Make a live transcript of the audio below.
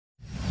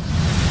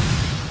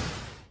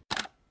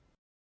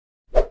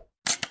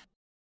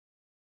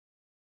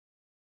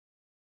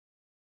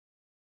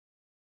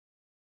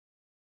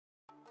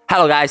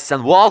Hello guys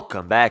and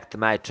welcome back to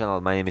my channel.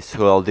 My name is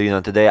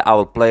Hueldino. Today I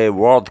will play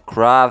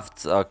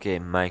Worldkrafts,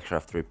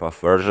 Minecraft ripoff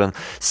version.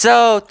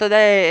 So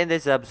today in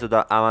this episode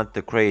I want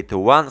to create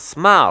one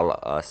small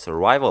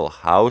survival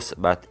house,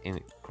 but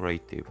in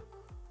creative.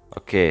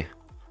 Okay,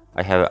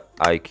 I have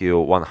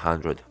IQ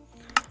 100,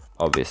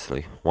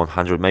 obviously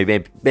 100.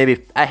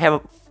 Maybe I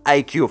have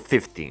IQ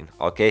 15.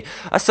 Okay,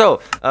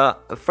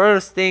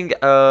 first thing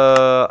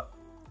I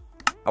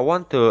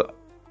want to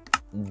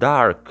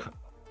dark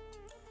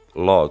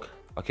log.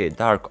 Okay,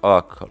 dark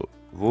oak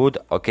wood.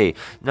 Okay,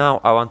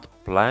 now I want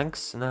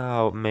planks.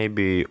 Now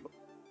maybe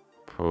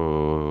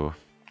I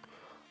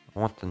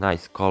want a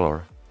nice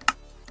color.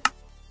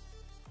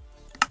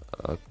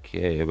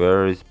 Okay,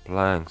 where is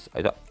planks?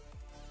 I don't.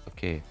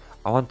 Okay,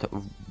 I want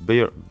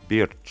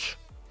birch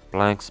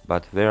planks,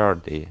 but where are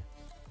they?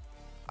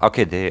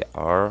 Okay, they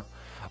are.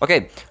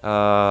 Okay,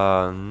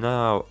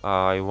 now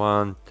I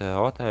want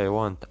what I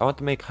want. I want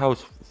to make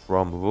house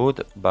from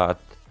wood, but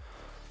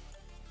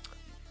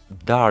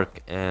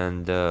dark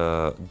and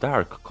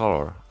dark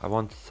color. I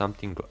want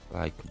something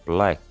like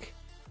black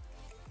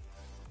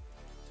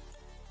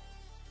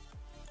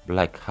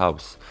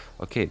house.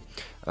 Okay,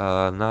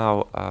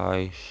 now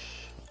I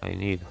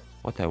need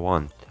what I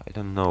want. I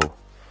don't know.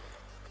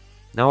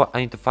 Now I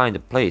need to find a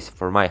place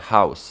for my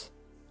house.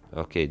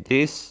 Okay,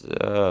 this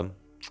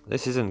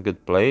isn't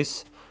good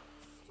place.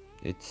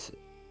 It's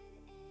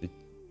it,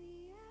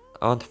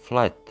 I want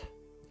flat.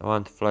 I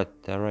want flat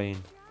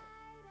terrain.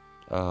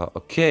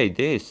 Okay,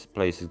 this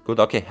place is good.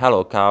 Okay,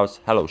 hello cows,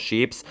 hello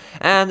sheeps,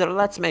 and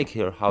let's make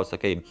here house.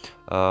 Okay,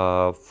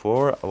 4,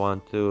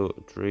 1, 2,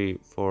 3,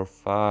 4,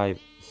 5,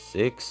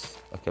 6.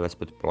 Okay, let's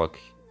put block.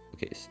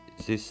 Okay, is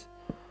this?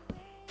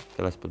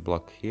 Okay, let's put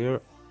block here.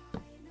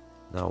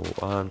 Now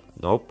one.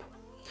 Nope.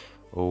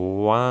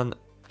 1,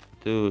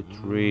 2,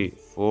 3,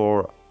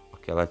 4.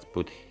 Okay, let's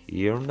put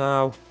here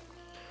now.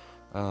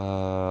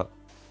 I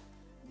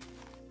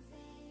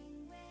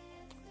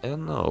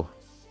don't know.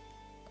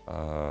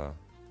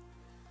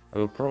 I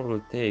will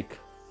probably take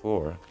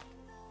 4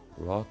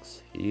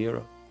 blocks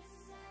here,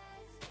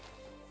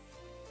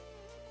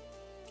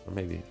 or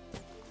maybe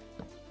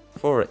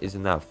 4 is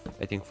enough.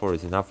 I think 4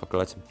 is enough. Okay,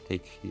 let's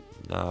take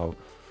now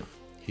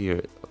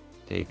here.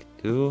 Take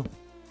 2.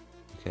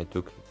 Okay, I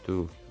took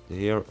 2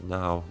 there.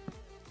 Now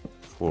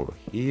 4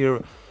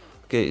 here.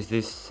 Okay, is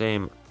this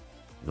same?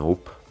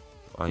 Nope.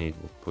 I need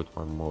to put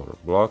one more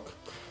block,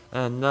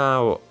 and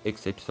now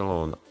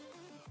XY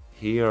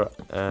here,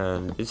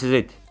 and this is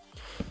it.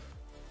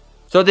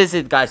 So this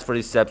is it, guys, for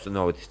this episode.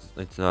 No,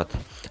 it's not.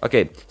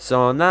 Okay,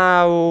 so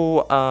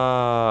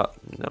now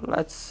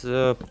let's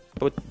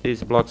put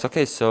these blocks.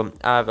 Okay, so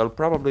I will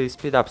probably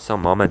speed up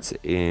some moments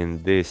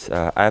in this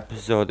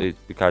episode,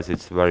 because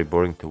it's very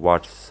boring to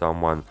watch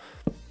someone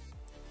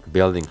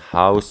building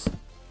house.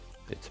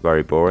 It's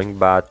very boring,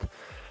 but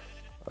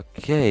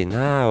okay,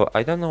 now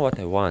I don't know what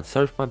I want.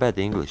 Sorry for my bad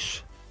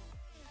English.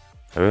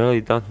 I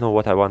really don't know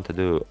what I want to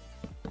do,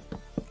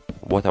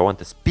 what I want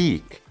to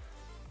speak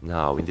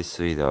now in this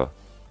video.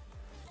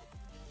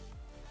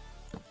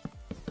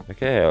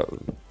 Okay,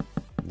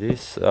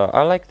 this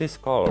I like this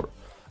color.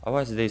 I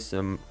was this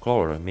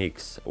color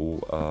mix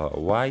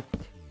white.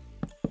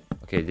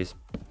 Okay, this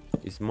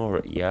is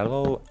more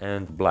yellow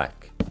and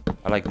black.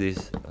 I like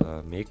this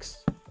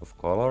mix of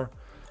colors.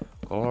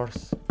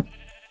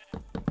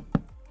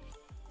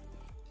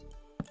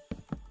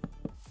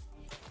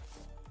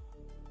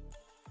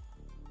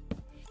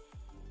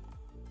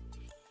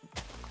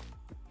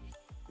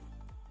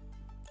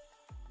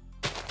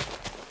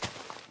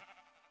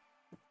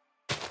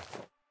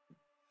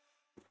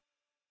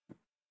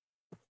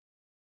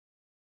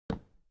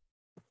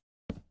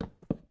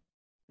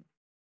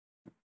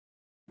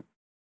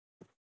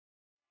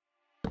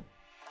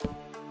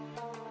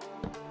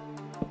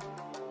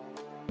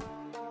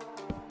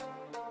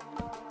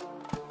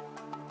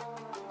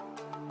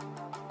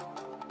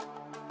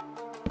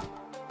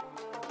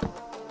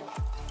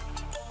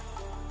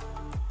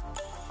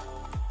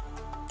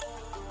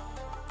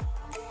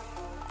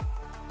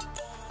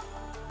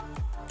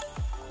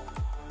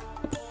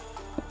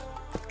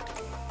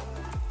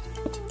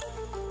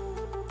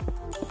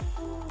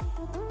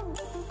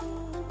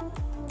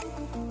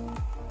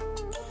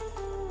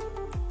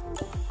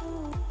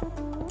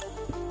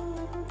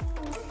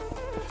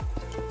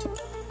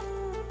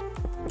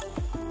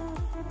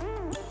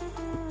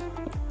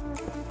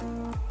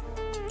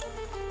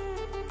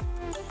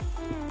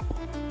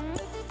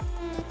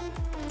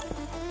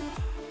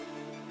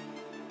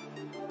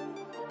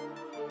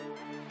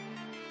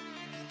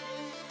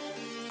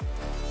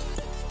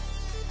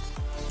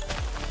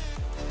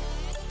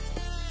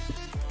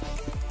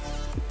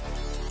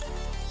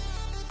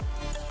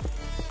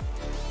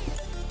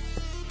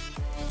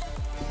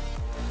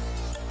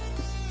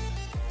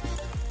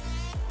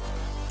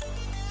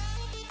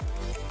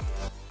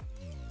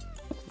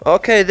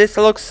 Okay, this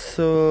looks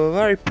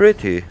very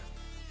pretty.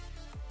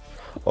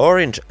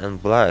 Orange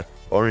and black.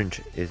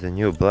 Orange is the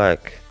new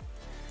black.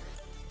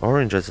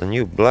 orange as a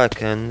new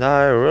black, and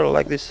I really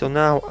like this. So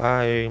now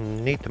I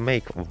need to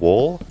make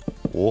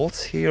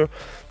walls here.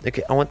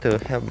 Okay, I want to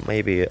have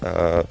maybe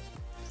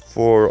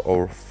 4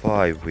 or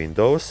 5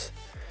 windows.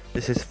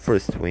 This is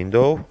first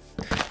window,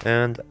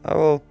 and I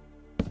will.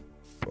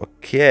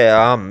 Okay,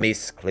 I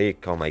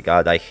misclick. Oh my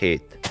god, I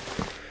hate.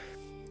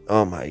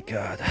 Oh my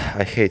god,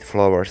 I hate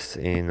flowers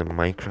in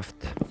Minecraft.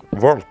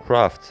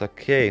 Worldkrafts.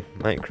 Okay,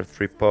 Minecraft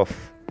ripoff.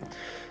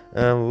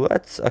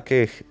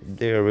 Okay,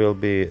 there will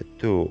be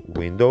 2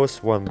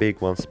 windows, one big,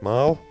 one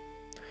small,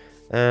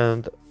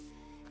 and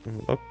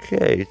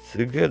okay, it's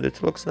good,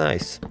 it looks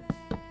nice.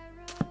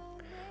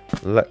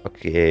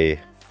 Okay,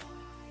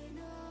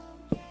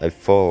 I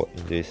fall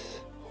in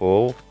this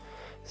hole,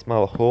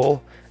 small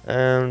hole,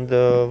 and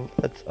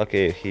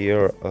okay,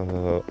 here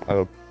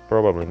I'll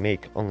probably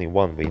make only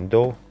 1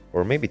 window,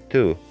 or maybe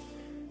 2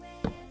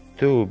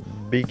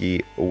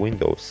 biggie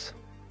windows.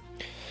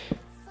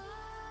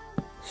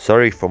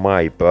 Sorry for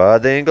my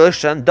bad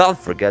English, and don't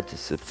forget to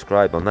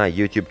subscribe on my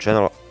YouTube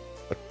channel.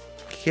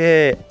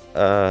 Okay,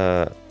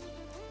 I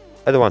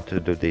don't want to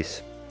do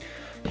this.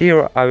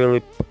 Here I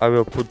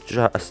will put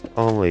just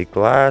only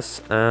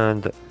glass,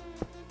 and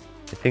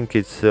I think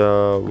it's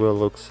will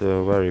looks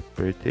very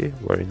pretty,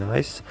 very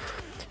nice.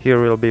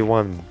 Here will be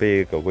 1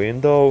 big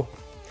window,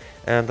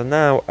 and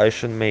now I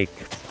should make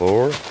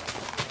 4.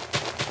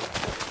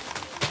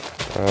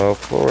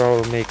 4 I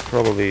will make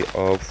probably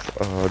of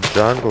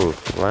jungle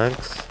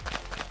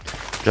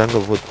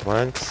wood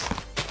planks.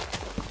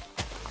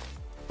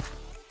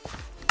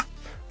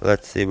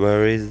 Let's see,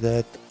 where is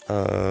that?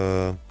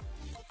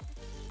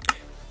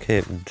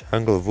 Okay,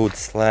 jungle wood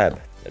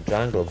slab,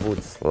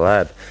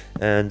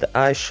 and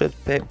I should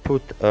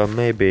put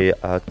maybe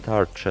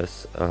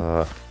torches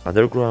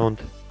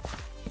underground.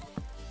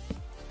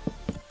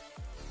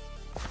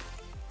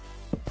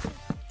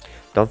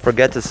 Don't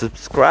forget to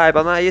subscribe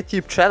on my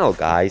YouTube channel,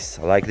 guys.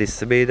 Like this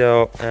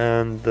video,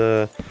 and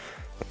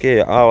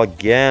okay,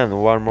 again,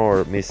 one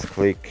more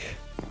misclick.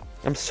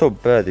 I'm so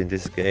bad in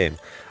this game.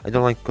 I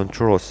don't like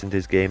controls in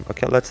this game.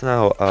 Okay, let's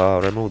now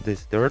remove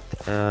this dirt,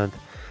 and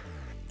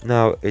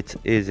now it's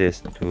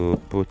easiest to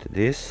put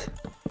this.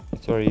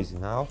 It's very easy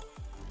now.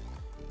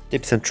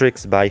 Tips and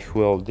tricks by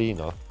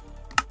Hueldino.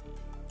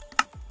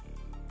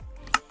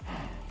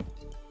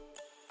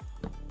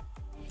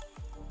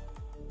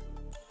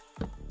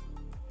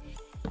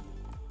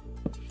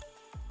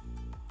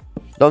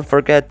 Don't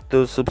forget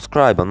to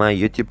subscribe on my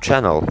YouTube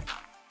channel.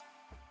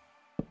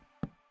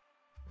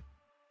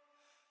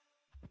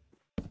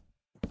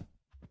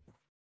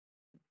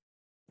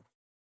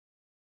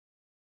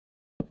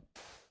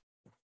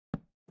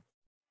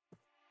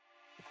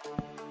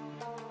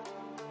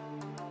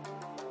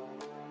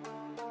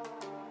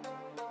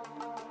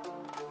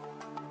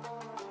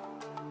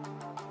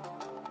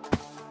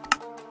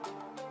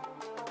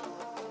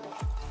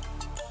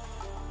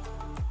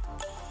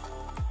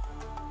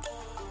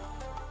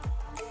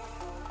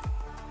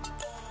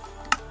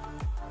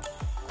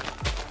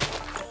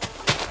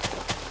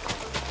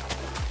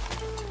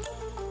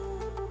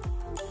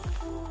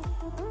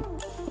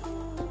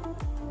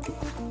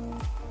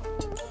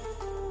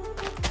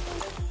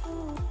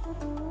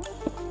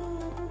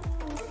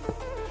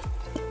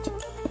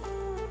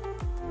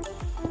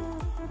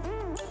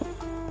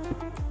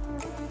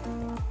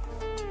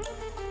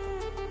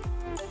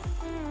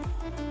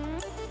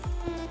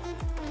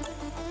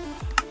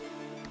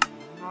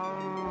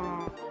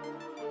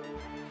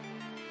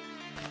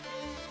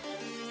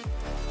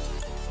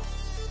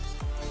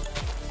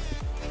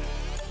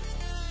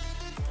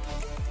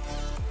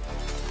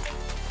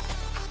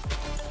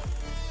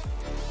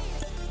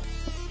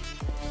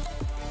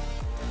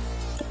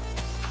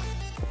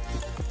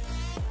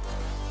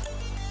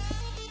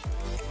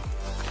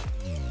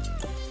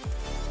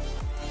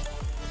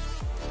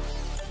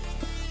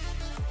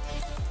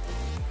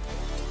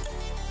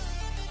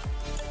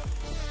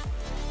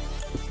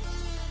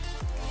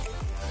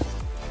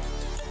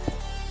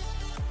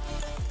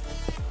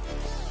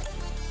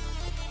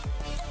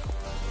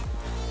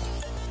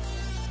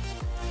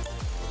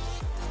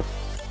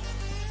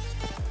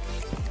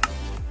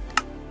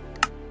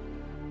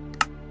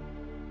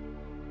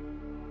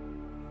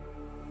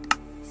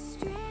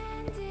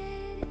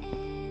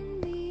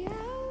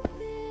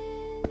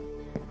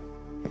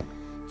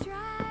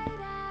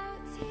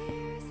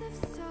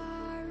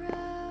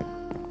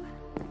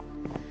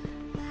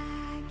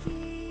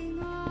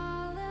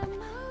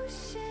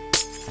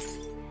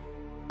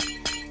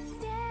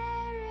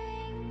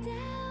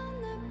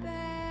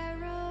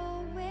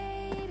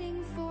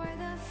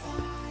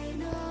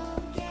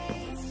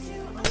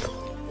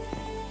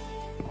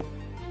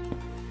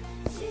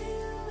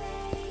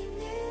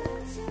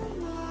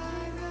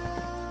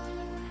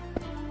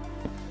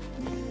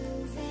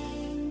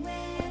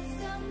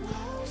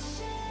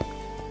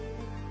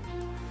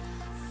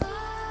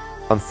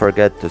 Don't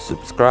forget to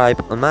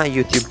subscribe on my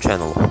YouTube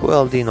channel,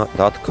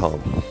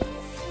 Hueldino.com.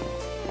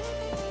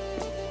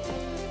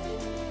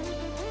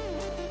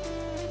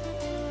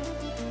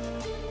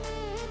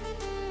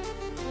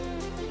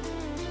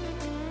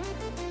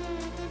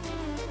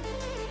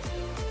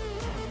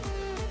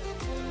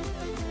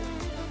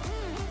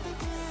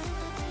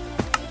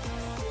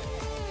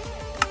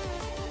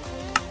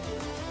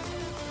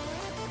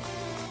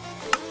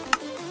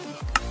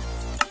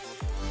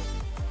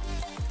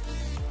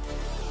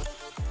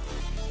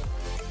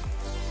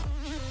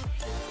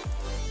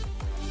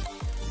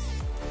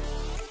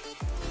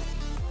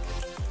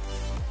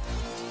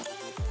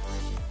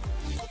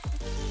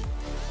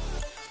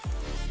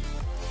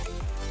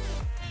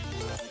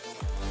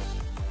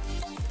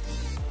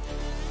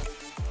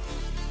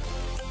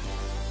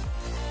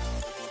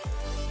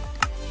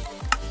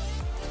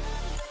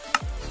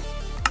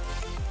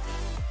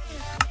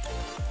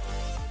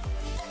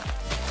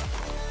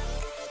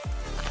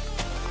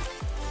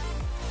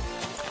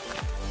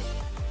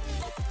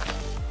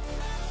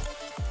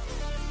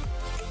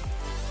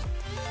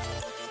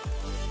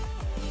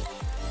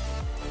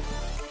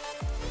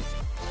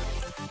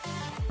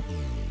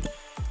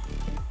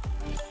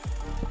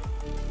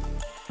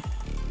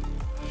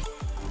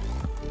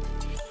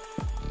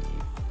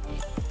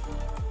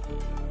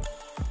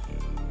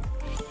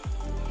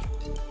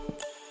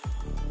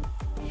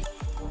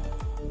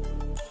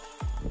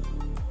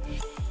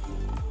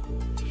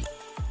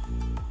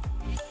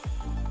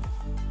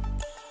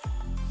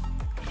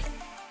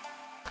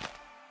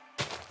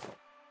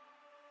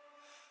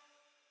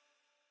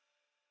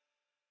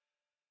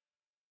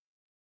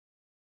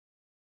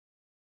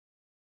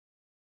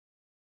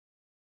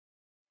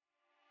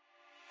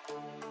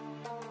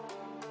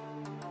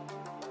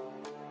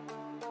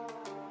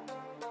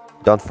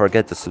 Don't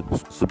forget to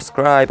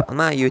subscribe on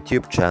my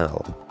YouTube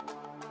channel.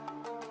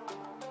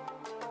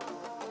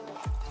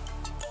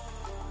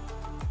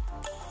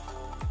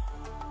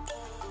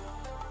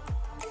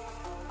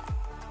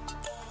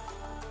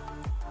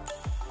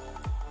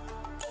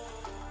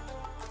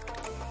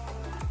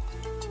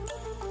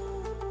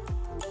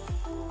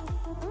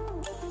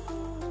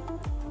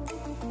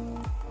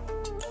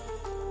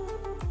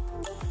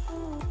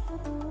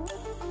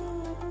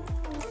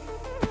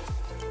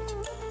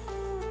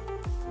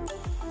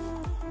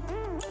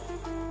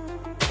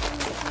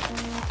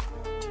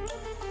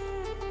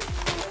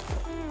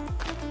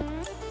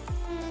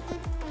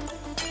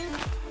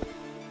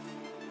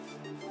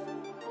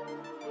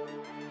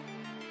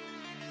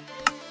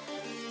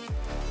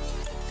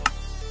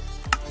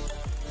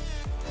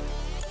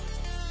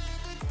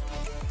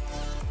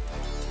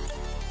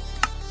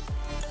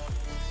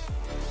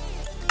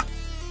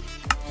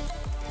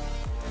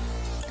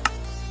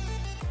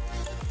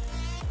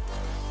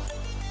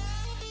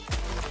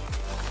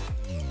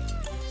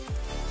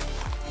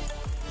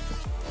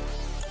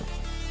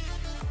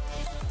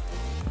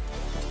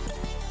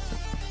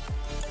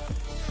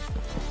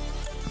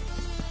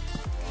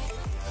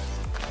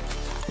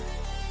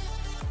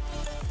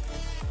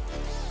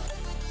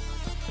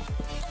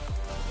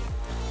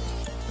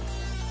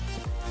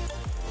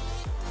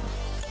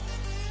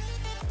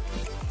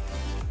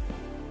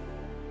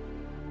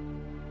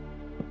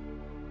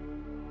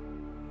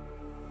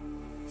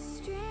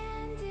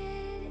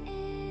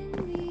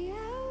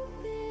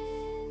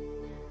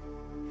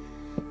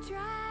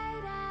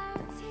 Dried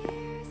out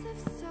tears of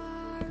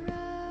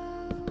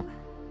sorrow,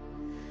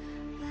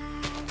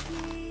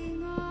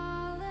 lacking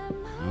all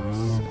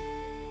emotion,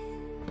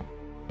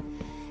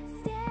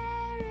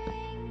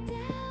 staring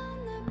down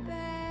the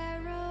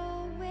barrel,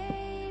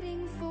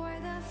 waiting for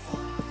the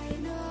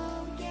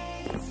final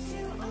gates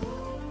to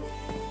open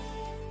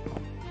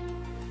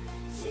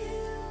to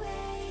a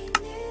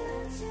new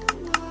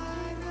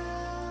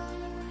tomorrow,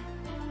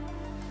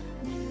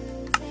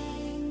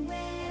 moving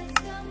with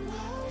the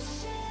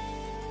motion.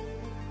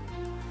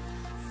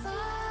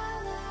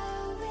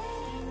 Following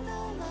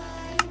the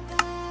light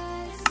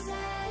that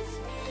sets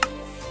me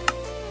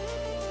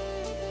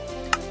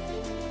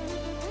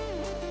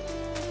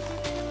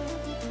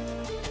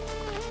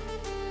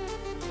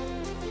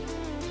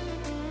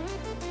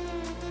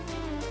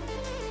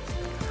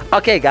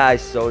Okay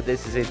guys, so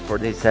this is it for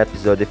this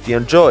episode. If you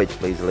enjoyed,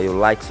 please leave a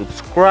like,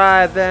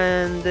 subscribe,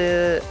 and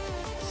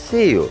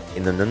see you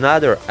in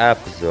another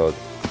episode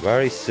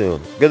very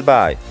soon.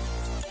 Goodbye.